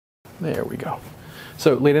There we go.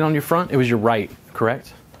 So lay it on your front. It was your right,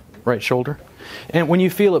 correct? Right shoulder. And when you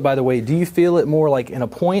feel it, by the way, do you feel it more like in a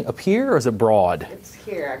point up here, or is it broad? It's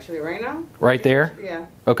here, actually, right now. Right there? Yeah.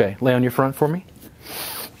 Okay, lay on your front for me.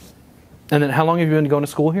 And then how long have you been going to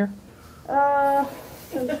school here?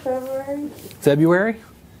 Since February. February?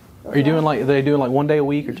 Are you doing like, are they doing like 1 day a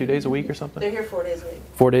week or 2 days a week or something? They're here 4 days a week.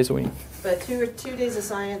 4 days a week. But two days of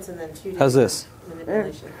science and then 2 days How's this? of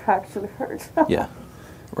manipulation. It actually hurts. Yeah.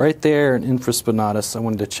 Right there in infraspinatus, I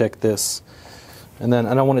wanted to check this. And then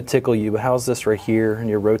I don't want to tickle you, but how's this right here in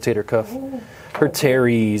your rotator cuff? Her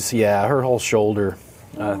teres, yeah, her whole shoulder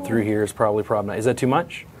through here is probably problematic. Is that too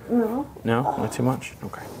much? No. No? Not too much?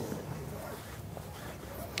 Okay.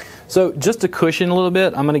 So just to cushion a little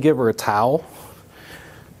bit, I'm going to give her a towel.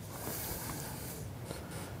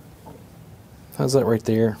 How's that right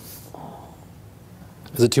there?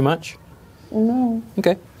 Is it too much? No.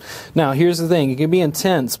 Okay. Now, here's the thing. It can be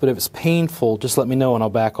intense, but if it's painful, just let me know and I'll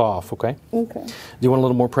back off, okay? Okay. Do you want a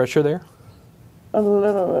little more pressure there? A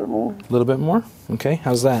little bit more. A little bit more? Okay.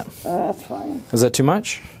 How's that? That's fine. Is that too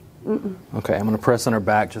much? Mm-mm. Okay. I'm going to press on her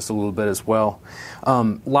back just a little bit as well.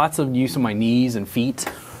 Lots of use of my knees and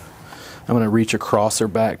feet. I'm going to reach across her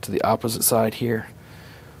back to the opposite side here.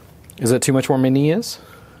 Is that too much where my knee is?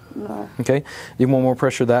 No. Okay. You want more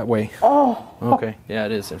pressure that way? Oh. Okay. Yeah,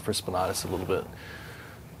 it is infraspinatus a little bit.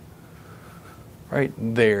 Right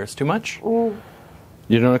there. It's too much? Ooh.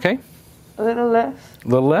 You doing okay? A little less. A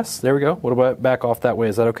little less? There we go. What about back off that way?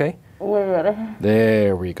 Is that okay? Way better.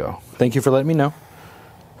 There we go. Thank you for letting me know.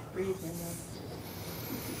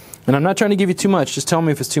 And I'm not trying to give you too much. Just tell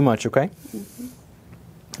me if it's too much, okay? Mm-hmm.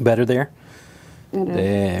 Better there? It is.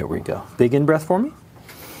 There we go. Big in-breath for me.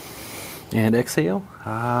 And exhale.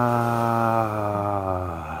 Ah.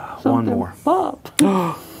 One more. Popped.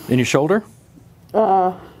 In your shoulder?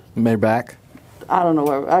 Maybe back? I don't know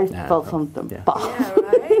where. I felt something pop. Yeah,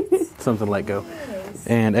 right? Something let go. Nice.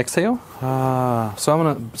 And exhale. So I'm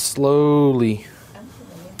going to slowly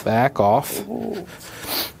back off.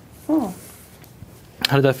 Oh.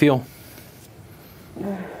 How did that feel?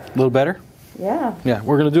 A little better? Yeah. Yeah,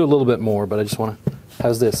 we're going to do a little bit more, but I just want to...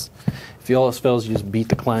 How's this? If all else fails, you just beat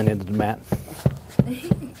the client into the mat. Beat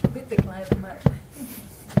the client into the mat.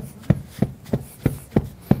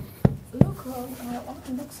 Look how our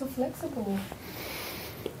arm looks so flexible.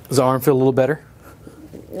 Does the arm feel a little better?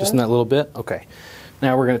 Yeah. Just in that little bit? Okay.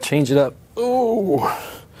 Now we're going to change it up. Ooh.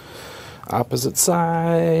 Opposite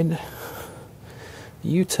side.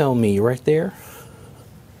 You tell me right there.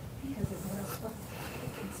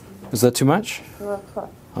 Is that too much? That's fine.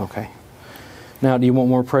 Okay. Now, do you want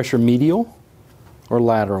more pressure medial or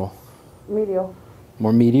lateral? Medial.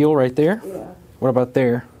 More medial right there? Yeah. What about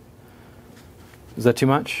there? Is that too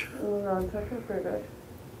much? No, it's actually pretty good.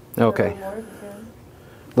 Okay. A little more if you can.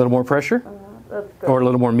 A little more pressure? That's good. Or a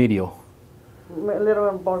little more medial? A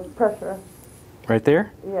little more pressure. Right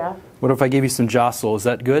there? Yeah. What if I give you some jostle? Is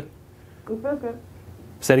that good? It feels good.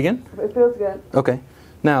 Say it again? It feels good. Okay.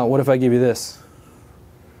 Now, what if I give you this?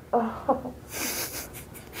 Oh.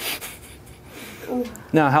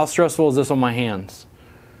 Now, how stressful is this on my hands?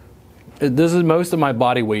 This is most of my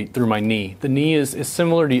body weight through my knee. The knee is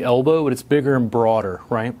similar to the elbow, but it's bigger and broader,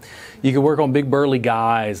 right? You can work on big burly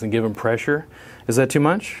guys and give them pressure. Is that too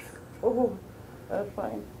much? Oh, that's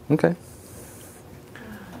fine. Okay.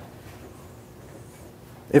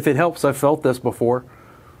 If it helps, I've felt this before.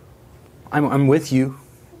 I'm with you.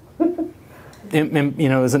 You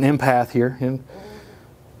know, as an empath here. And,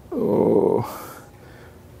 oh.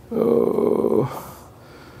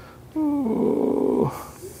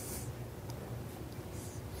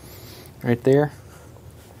 Right there.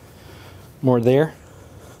 More there.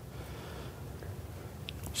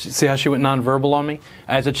 See how she went nonverbal on me?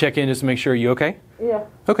 I had to check in just to make sure. You okay? Yeah.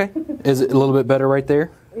 Okay. Is it a little bit better right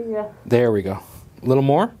there? Yeah. There we go. A little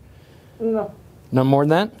more? No. No more than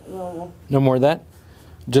that? No. No more of that?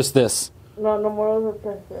 Just this? No, no more of the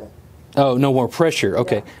pressure. Oh, no more pressure.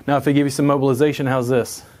 Okay. Yeah. Now if I give you some mobilization, how's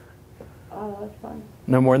this? Oh, that's fine.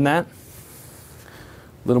 No more than that?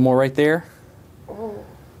 A little more right there? Oh.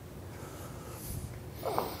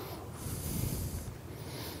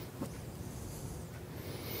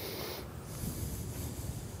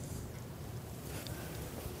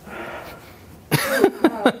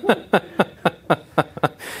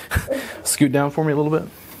 Scoot down for me a little bit.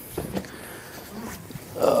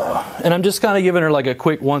 And I'm just kind of giving her like a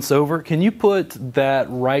quick once over. Can you put that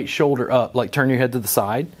right shoulder up, like turn your head to the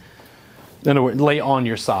side? In other words, lay on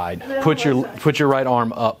your side. Put your right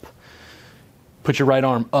arm up. Put your right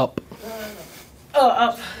arm up. Oh,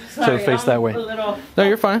 up. Sorry, So face that way. A little. No,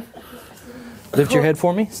 you're fine. Lift your head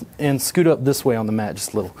for me and scoot up this way on the mat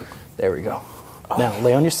just a little. There we go. Now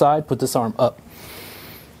lay on your side, put this arm up.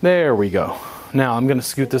 There we go. Now I'm gonna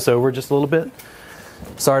scoot this over just a little bit.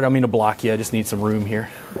 Sorry, I don't mean to block you, I just need some room here.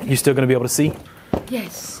 You still gonna be able to see?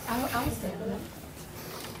 Yes. I was there.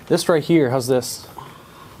 This right here, how's this?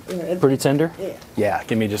 Pretty tender? Yeah. Yeah,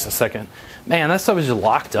 give me just a second. Man, that stuff is just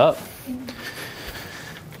locked up.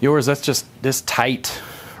 Yours, that's just this tight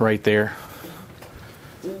right there.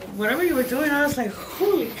 Whatever you were doing, I was like,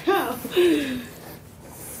 holy cow.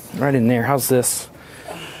 Right in there. How's this?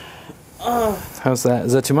 How's that?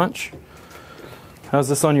 Is that too much? How's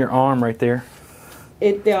this on your arm right there?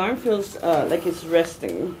 The arm feels like it's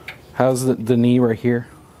resting. How's the knee right here?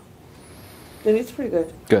 Then it's pretty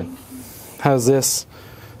good. Good. How's this?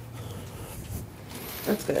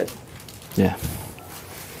 That's good. Yeah.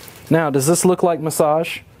 Now, does this look like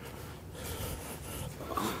massage?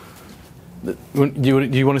 Do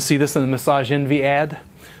you want to see this in the Massage Envy ad?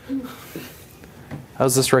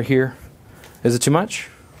 How's this right here? Is it too much?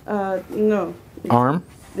 No. Arm?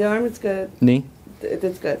 The arm is good. Knee?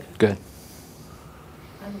 That's good. Good.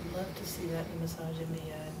 I would love to see that in Massage in the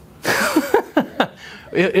ad.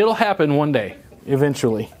 It'll happen one day,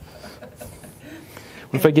 eventually.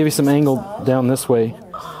 What if I give you some angle down this way?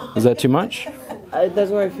 Is that too much? That's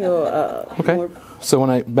where I feel Okay. more. So when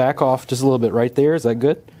I back off just a little bit right there, is that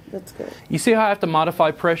good? That's good. You see how I have to modify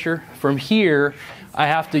pressure? From here, I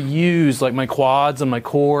have to use like my quads and my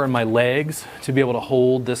core and my legs to be able to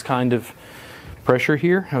hold this kind of pressure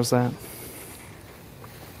here. How's that?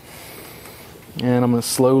 And I'm going to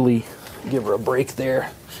slowly give her a break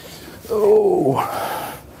there. Oh.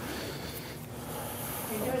 How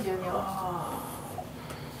you doing, Danielle?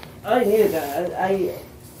 I needed that.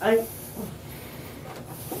 I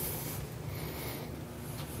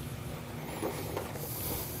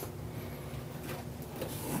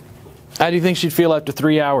How do you think she'd feel after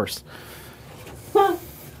 3 hours? I'm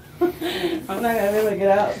not gonna be able to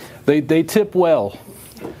get out. They tip well.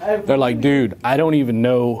 They're like, dude, I don't even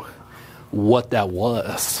know what that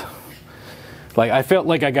was. Like, I felt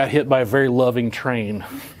like I got hit by a very loving train.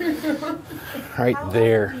 Right How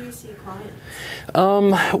there. often do you see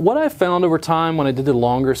clients? What I found over time when I did the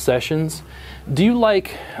longer sessions, do you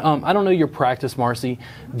like, I don't know your practice, Marcy,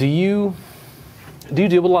 do you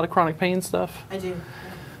deal with a lot of chronic pain stuff? I do.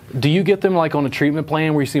 Do you get them like on a treatment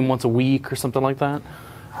plan where you see them once a week or something like that?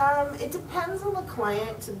 It depends on the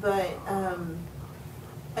client, but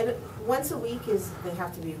once a week they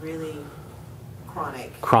have to be really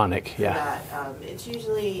chronic. Chronic, For yeah. that. It's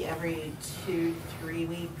usually every 2-3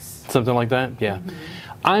 weeks. Something like that, yeah.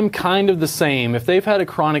 I'm kind of the same. If they've had a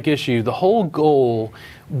chronic issue, the whole goal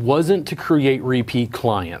wasn't to create repeat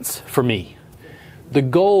clients for me. The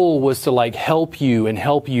goal was to like help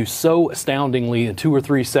you so astoundingly in 2 or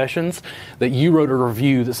 3 sessions that you wrote a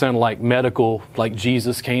review that sounded like medical, like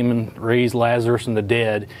Jesus came and raised Lazarus from the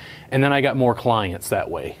dead, and then I got more clients that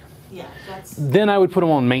way. Yeah, that's. Then I would put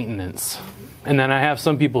them on maintenance. And then I have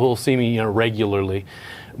some people who will see me, regularly.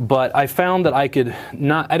 But I found that I didn't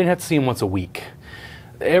have to see them once a week.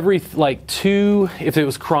 Every if it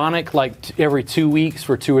was chronic, every 2 weeks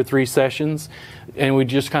for 2 or 3 sessions, and we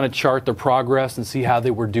just kind of chart the progress and see how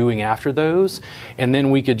they were doing after those, and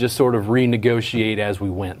then we could just sort of renegotiate as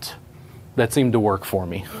we went. That seemed to work for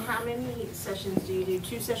me. And how many sessions do you do?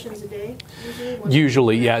 2 sessions a day usually?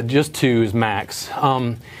 Usually, yeah, just 2 is max.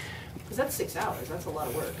 Because that's 6 hours. That's a lot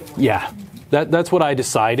of work. Yeah, that's what I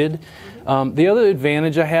decided. The other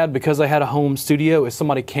advantage I had, because I had a home studio, if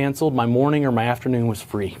somebody canceled, my morning or my afternoon was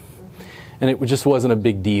free. And it just wasn't a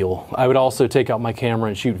big deal. I would also take out my camera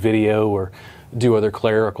and shoot video or do other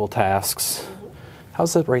clerical tasks.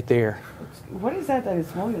 How's that right there? What is that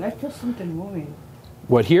is moving? I feel something moving.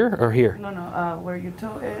 What, here or here? No, where your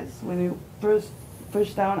toe is. When you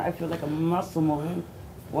push down, I feel like a muscle moving.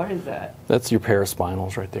 What is that? That's your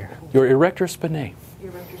paraspinals right there. Your erector spinae.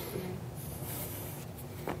 Your rector's spinning.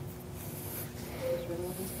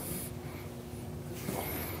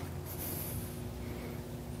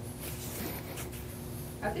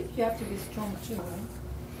 I think you have to be strong too, right?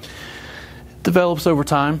 Develops over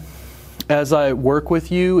time. As I work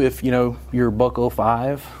with you, if you're buck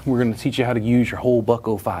 05, we're going to teach you how to use your whole buck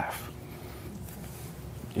 05.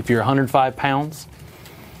 If you're 105 pounds,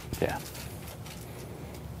 yeah.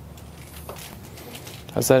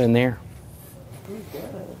 How's that in there?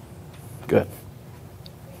 Good.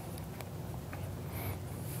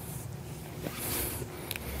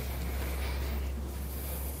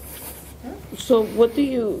 So what do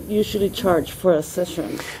you usually charge for a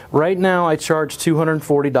session? Right now, I charge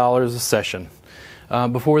 $240 a session.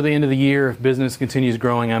 Before the end of the year, if business continues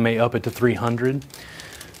growing, I may up it to $300.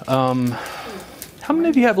 How many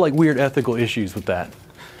of you have like weird ethical issues with that?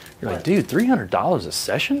 You're like, dude, $300 a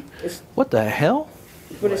session? It's, What the hell?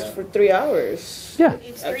 but it's for 3 hours. Yeah.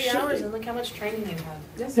 It's 3 hours and look how much training you have.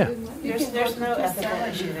 That's Yeah. good money. There's no ethical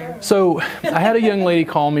issue there. So I had a young lady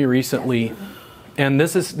call me recently, and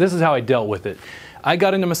this is how I dealt with it. I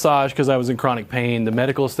got into massage because I was in chronic pain. The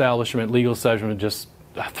medical establishment, legal establishment just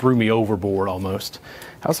threw me overboard almost.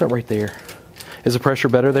 How's that right there? Is the pressure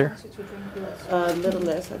better there? A little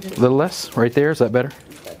less, I think. A little less? Right there? Is that better?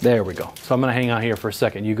 There we go. So I'm going to hang out here for a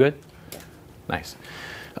second. You good? Nice.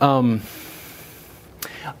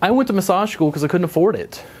 I went to massage school because I couldn't afford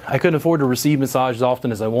it. I couldn't afford to receive massage as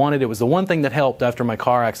often as I wanted. It was the one thing that helped after my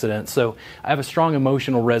car accident. So I have a strong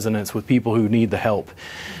emotional resonance with people who need the help.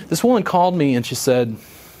 This woman called me and she said,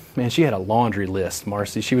 man, she had a laundry list,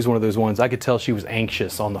 Marcy. She was one of those ones, I could tell she was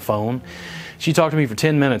anxious on the phone. She talked to me for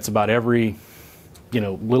 10 minutes about every,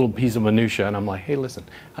 little piece of minutia, and I'm like, hey, listen,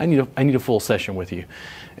 I need a full session with you.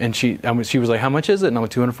 And she was like, how much is it? And I'm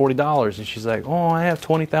like, $240. And she's like, oh, I have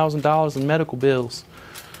 $20,000 in medical bills.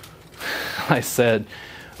 I said,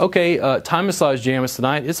 okay, Time Massage Jam is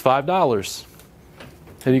tonight. It's $5.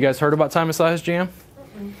 Have you guys heard about Time Massage Jam?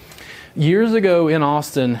 Years ago in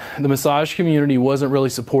Austin, the massage community wasn't really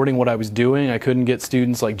supporting what I was doing. I couldn't get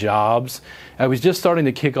students like jobs. I was just starting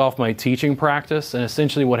to kick off my teaching practice, and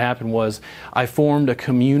essentially what happened was I formed a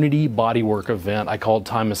community bodywork event I called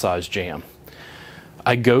Time Massage Jam.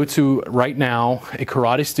 I go to, right now, a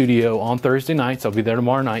karate studio on Thursday nights. I'll be there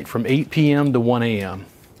tomorrow night from 8 p.m. to 1 a.m.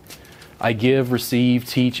 I give, receive,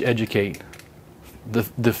 teach, educate.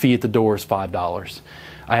 The fee at the door is $5.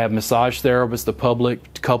 I have massage therapists, the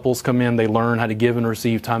public, couples come in, they learn how to give and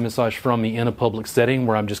receive time massage from me in a public setting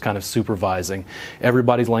where I'm just kind of supervising.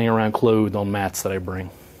 Everybody's laying around clothed on mats that I bring.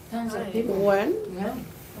 Sounds like people. When? Yeah.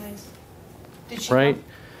 Nice. Did she Right come?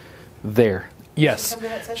 there. Yes. Come to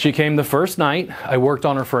that session? She came the first night. I worked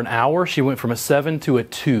on her for an hour. She went from a 7 to a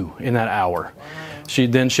 2 in that hour. Wow. She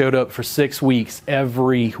then showed up for 6 weeks,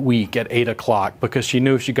 every week at 8 o'clock, because she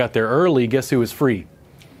knew if she got there early, guess who was free?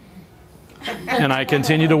 And I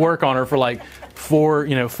continued to work on her for like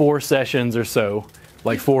 4 sessions or so,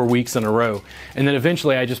 like 4 weeks in a row. And then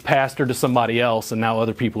eventually I just passed her to somebody else, and now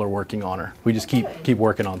other people are working on her. We just keep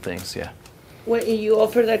working on things, yeah. Wait, you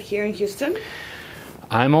offer that here in Houston?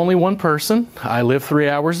 I'm only one person. I live 3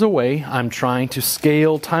 hours away. I'm trying to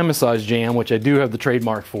scale Time Massage Jam, which I do have the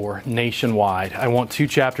trademark for, nationwide. I want 2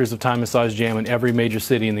 chapters of Time Massage Jam in every major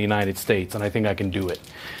city in the United States, and I think I can do it.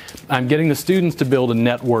 I'm getting the students to build a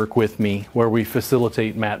network with me where we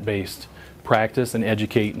facilitate mat-based practice and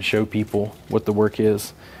educate and show people what the work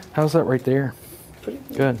is. How's that right there?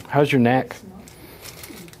 Good. How's your neck?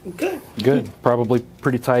 Good. Good. Probably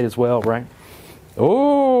pretty tight as well, right?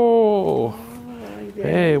 Oh!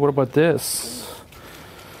 Hey, what about this?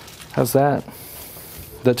 How's that?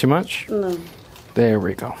 Is that too much? No. There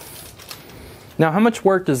we go. Now, how much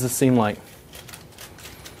work does this seem like?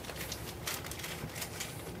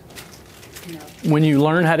 When you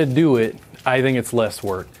learn how to do it, I think it's less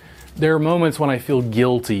work. There are moments when I feel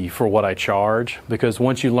guilty for what I charge, because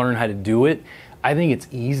once you learn how to do it, I think it's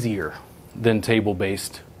easier than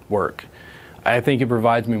table-based work. I think it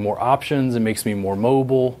provides me more options, it makes me more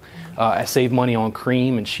mobile. I save money on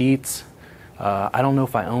cream and sheets. I don't know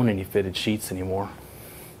if I own any fitted sheets anymore.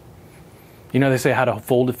 You know, they say how to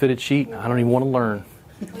fold a fitted sheet. I don't even want to learn.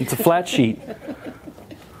 It's a flat sheet.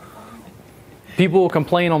 People will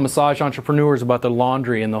complain on Massage Entrepreneurs about their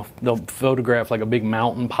laundry, and they'll photograph like a big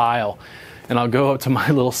mountain pile. And I'll go up to my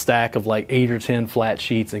little stack of like 8 or 10 flat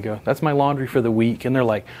sheets and go, that's my laundry for the week. And they're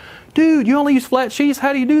like, dude, you only use flat sheets?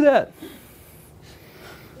 How do you do that?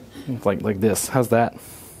 It's like this. How's that?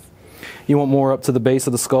 You want more up to the base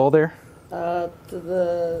of the skull there? To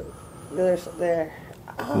the there.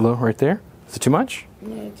 Low, right there? Is it too much?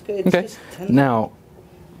 Yeah, it's good. It's Okay. just tender. Now,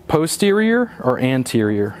 posterior or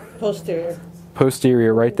anterior? Posterior.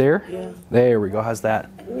 Posterior right there? Yeah. There we go. How's that?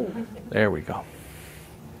 Ooh. There we go.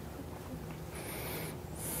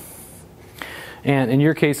 And in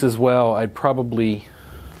your case as well, I'd probably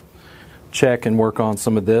check and work on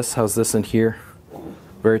some of this. How's this in here?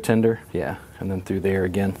 Very tender? Yeah. And then through there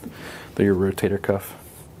again, through your rotator cuff.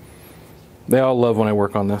 They all love when I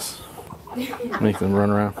work on this. Make them run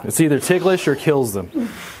around. It's either ticklish or kills them.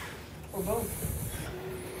 Or both.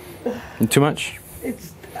 Too much?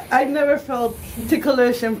 I never felt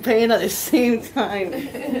ticklish and pain at the same time.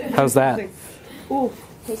 How's that? Ooh,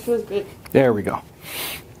 this feels good. There we go.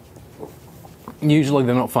 Usually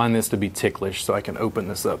they don't find this to be ticklish, so I can open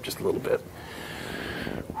this up just a little bit.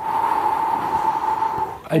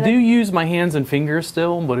 I do use my hands and fingers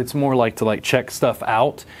still, but it's more like to check stuff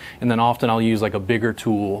out, and then often I'll use like a bigger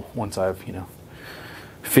tool once I've,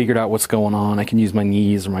 figured out what's going on. I can use my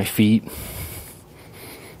knees or my feet.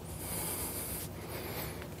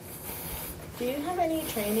 Do you have any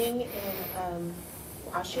training in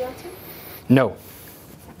Ashiatsu? No.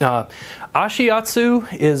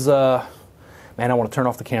 Ashiatsu is, man, I want to turn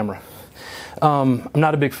off the camera. I'm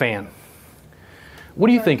not a big fan. What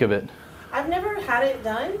do you think of it? I've never had it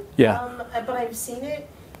done. Yeah. But I've seen it,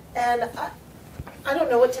 and I don't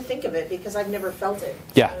know what to think of it because I've never felt it.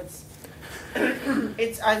 Yeah.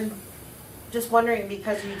 So I'm just wondering,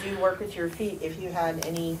 because you do work with your feet, if you had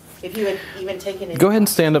even taken it. Go ahead and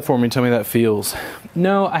stand up for me and tell me how that feels.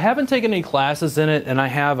 No, I haven't taken any classes in it, and I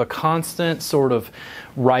have a constant sort of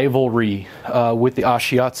rivalry with the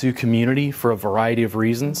Ashiatsu community for a variety of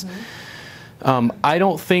reasons. Mm-hmm. I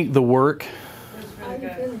don't think the work...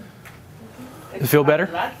 It feel better?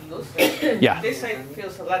 Yeah. This side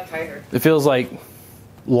feels a lot tighter. It feels like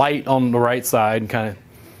light on the right side, kind of.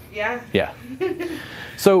 Yeah. Yeah.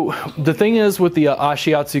 So the thing is with the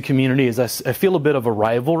Ashiatsu community is I feel a bit of a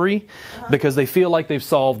rivalry because they feel like they've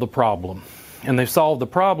solved the problem. And they've solved the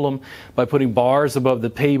problem by putting bars above the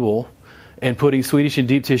table and putting Swedish and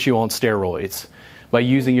deep tissue on steroids by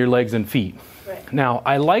using your legs and feet. Right. Now,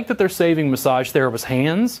 I like that they're saving massage therapists'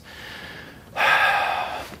 hands.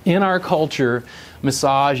 In our culture,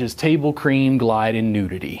 massage is table, cream, glide, and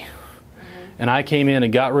nudity. And I came in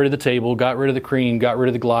and got rid of the table, got rid of the cream, got rid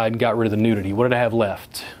of the glide, and got rid of the nudity. What did I have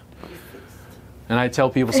left? And I tell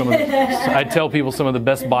people some of the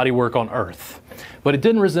best body work on earth. But it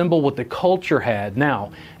didn't resemble what the culture had.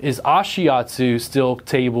 Now, is Ashiatsu still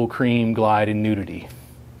table, cream, glide, and nudity?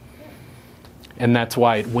 And that's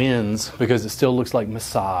why it wins, because it still looks like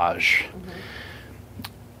massage.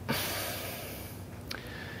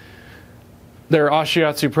 There are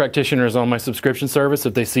Ashiatsu practitioners on my subscription service.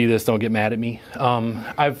 If they see this, don't get mad at me.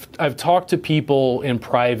 I've talked to people in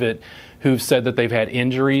private who've said that they've had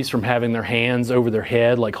injuries from having their hands over their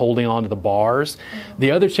head, like holding onto the bars.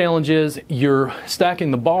 The other challenge is you're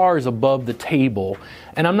stacking the bars above the table.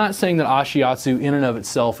 And I'm not saying that Ashiatsu in and of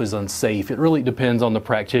itself is unsafe. It really depends on the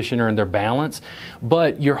practitioner and their balance.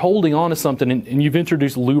 But you're holding on to something, and you've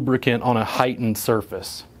introduced lubricant on a heightened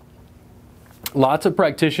surface. Lots of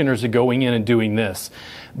practitioners are going in and doing this.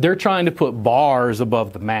 They're trying to put bars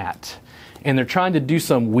above the mat. And they're trying to do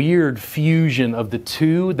some weird fusion of the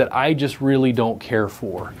two that I just really don't care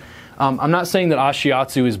for. I'm not saying that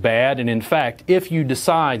Ashiatsu is bad. And in fact, if you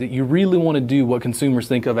decide that you really want to do what consumers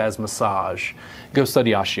think of as massage, go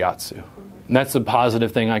study Ashiatsu. And that's a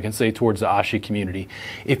positive thing I can say towards the Ashi community.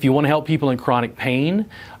 If you want to help people in chronic pain,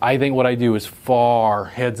 I think what I do is far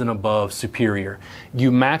heads and above superior.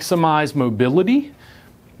 You maximize mobility.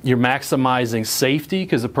 You're maximizing safety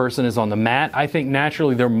because the person is on the mat. I think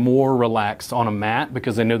naturally they're more relaxed on a mat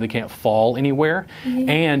because they know they can't fall anywhere. Mm-hmm.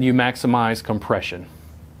 And you maximize compression.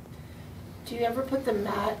 Do you ever put the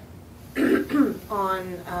mat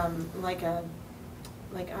on like I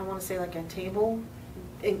want to say like a table?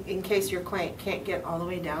 In case your client can't get all the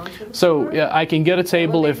way down to the floor? Yeah, I can get a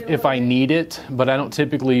table if I need it, but I don't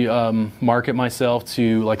typically market myself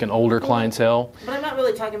to like an older clientele. But I'm not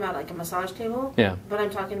really talking about like a massage table. Yeah. But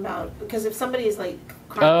I'm talking about, because if somebody is like...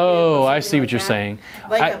 Oh, I see what you're saying.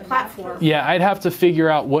 Like a platform. Yeah, I'd have to figure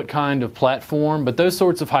out what kind of platform, but those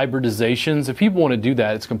sorts of hybridizations, if people want to do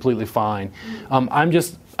that, it's completely fine. I'm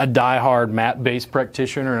just a die-hard mat-based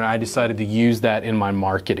practitioner, and I decided to use that in my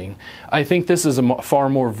marketing. I think this is a far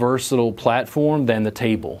more versatile platform than the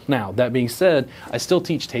table. Now, that being said, I still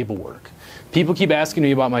teach table work. People keep asking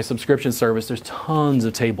me about my subscription service. There's tons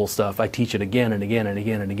of table stuff. I teach it again and again and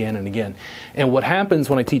again and again and again. And what happens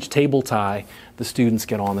when I teach table tie, the students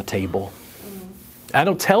get on the table. I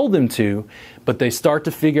don't tell them to, but they start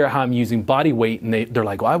to figure out how I'm using body weight, and they're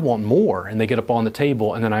like, well, I want more. And they get up on the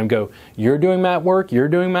table, and then I go, you're doing mat work, you're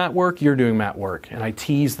doing mat work, you're doing mat work. And I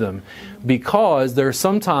tease them because there are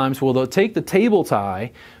some times where they'll take the table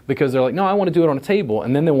tie because they're like, no, I want to do it on a table.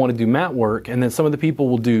 And then they want to do mat work. And then some of the people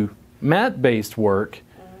will do mat-based work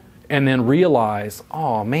and then realize,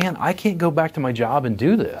 oh, man, I can't go back to my job and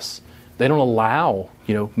do this. They don't allow,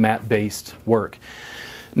 mat-based work.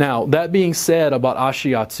 Now, that being said about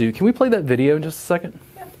Ashiatsu, can we play that video in just a second?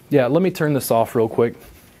 Yeah, let me turn this off real quick.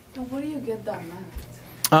 Where do you get that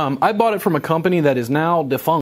mat? I bought it from a company that is now defunct.